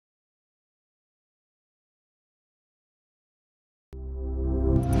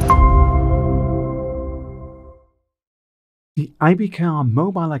The IBKR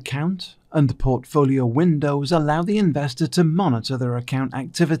mobile account and portfolio windows allow the investor to monitor their account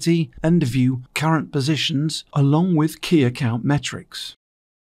activity and view current positions along with key account metrics.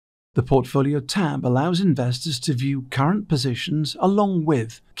 The Portfolio tab allows investors to view current positions along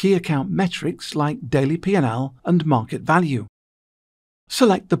with key account metrics like daily P&L and market value.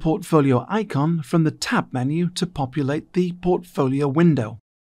 Select the Portfolio icon from the tab menu to populate the Portfolio window.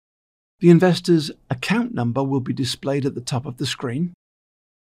 The investor's account number will be displayed at the top of the screen.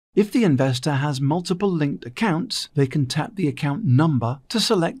 If the investor has multiple linked accounts, they can tap the account number to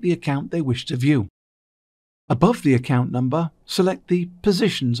select the account they wish to view. Above the account number, select the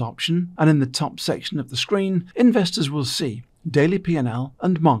Positions option, and in the top section of the screen, investors will see Daily P&L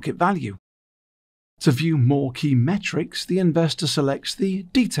and Market Value. To view more key metrics, the investor selects the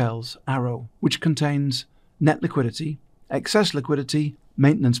Details arrow, which contains net liquidity, excess liquidity,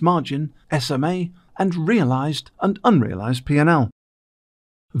 maintenance margin, SMA, and realized and unrealized P&L.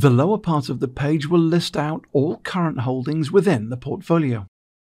 The lower part of the page will list out all current holdings within the portfolio.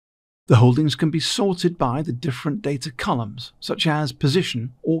 The holdings can be sorted by the different data columns, such as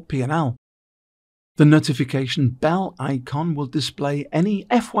position or P&L. The notification bell icon will display any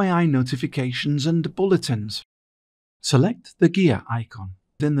FYI notifications and bulletins. Select the gear icon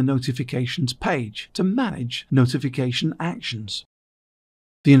within the notifications page to manage notification actions.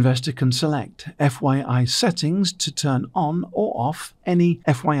 The investor can select FYI settings to turn on or off any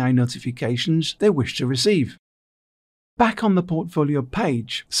FYI notifications they wish to receive. Back on the portfolio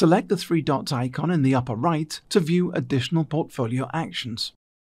page, select the three dots icon in the upper right to view additional portfolio actions.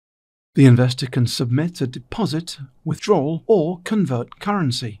 The investor can submit a deposit, withdrawal, or convert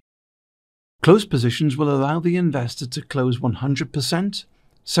currency. Close positions will allow the investor to close 100%,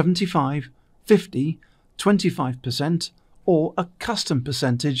 75%, 50%, 25%, or a custom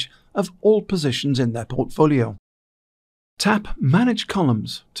percentage of all positions in their portfolio. Tap Manage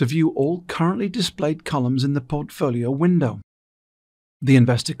Columns to view all currently displayed columns in the portfolio window. The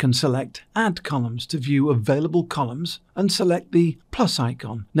investor can select Add Columns to view available columns and select the plus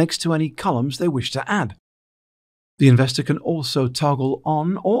icon next to any columns they wish to add. The investor can also toggle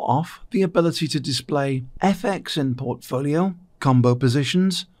on or off the ability to display FX in portfolio, combo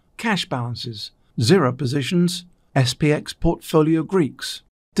positions, cash balances, zero positions, SPX portfolio Greeks,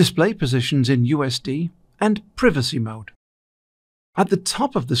 display positions in USD, and privacy mode. At the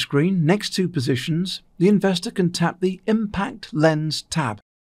top of the screen, next to positions, the investor can tap the Impact Lens tab.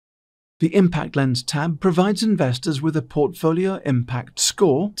 The Impact Lens tab provides investors with a portfolio impact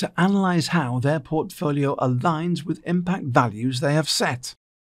score to analyze how their portfolio aligns with impact values they have set.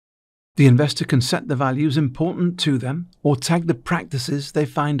 The investor can set the values important to them or tag the practices they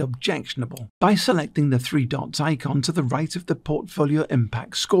find objectionable by selecting the three dots icon to the right of the portfolio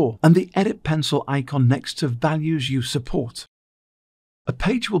impact score and the edit pencil icon next to values you support. A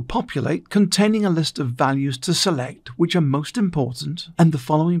page will populate containing a list of values to select which are most important, and the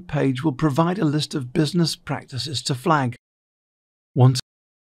following page will provide a list of business practices to flag. Once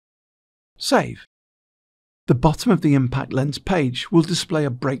save. The bottom of the Impact Lens page will display a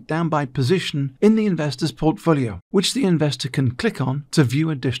breakdown by position in the investor's portfolio, which the investor can click on to view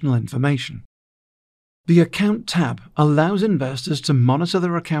additional information. The Account tab allows investors to monitor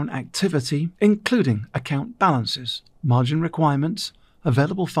their account activity, including account balances, margin requirements,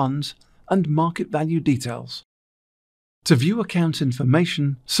 available funds, and market value details. To view account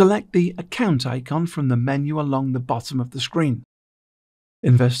information, select the Account icon from the menu along the bottom of the screen.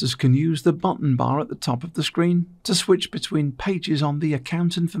 Investors can use the button bar at the top of the screen to switch between pages on the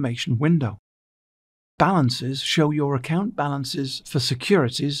Account Information window. Balances show your account balances for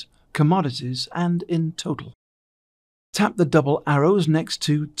securities, commodities, and in total. Tap the double arrows next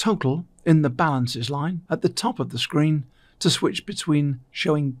to Total in the Balances line at the top of the screen to switch between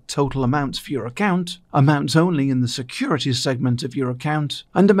showing total amounts for your account, amounts only in the securities segment of your account,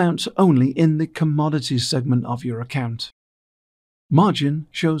 and amounts only in the commodities segment of your account. Margin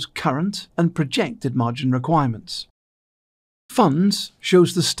shows current and projected margin requirements. Funds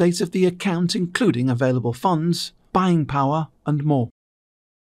shows the state of the account including available funds, buying power, and more.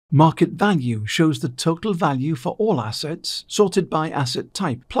 Market value shows the total value for all assets sorted by asset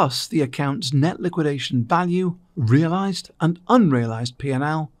type, plus the account's net liquidation value, realized and unrealized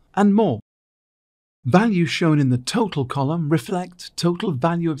P&L, and more. Values shown in the total column reflect total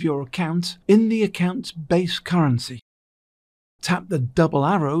value of your account in the account's base currency. Tap the double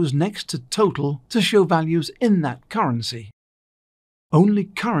arrows next to total to show values in that currency. Only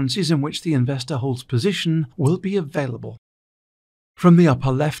currencies in which the investor holds position will be available. From the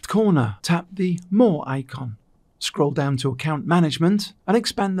upper left corner, tap the More icon. Scroll down to Account Management and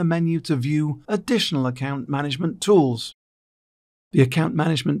expand the menu to view additional account management tools. The Account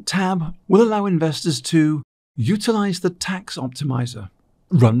Management tab will allow investors to utilize the Tax Optimizer,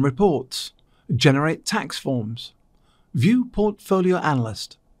 run reports, generate tax forms, view Portfolio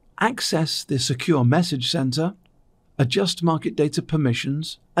Analyst, access the Secure Message Center, adjust market data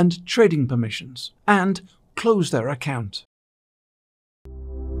permissions and trading permissions, and close their account.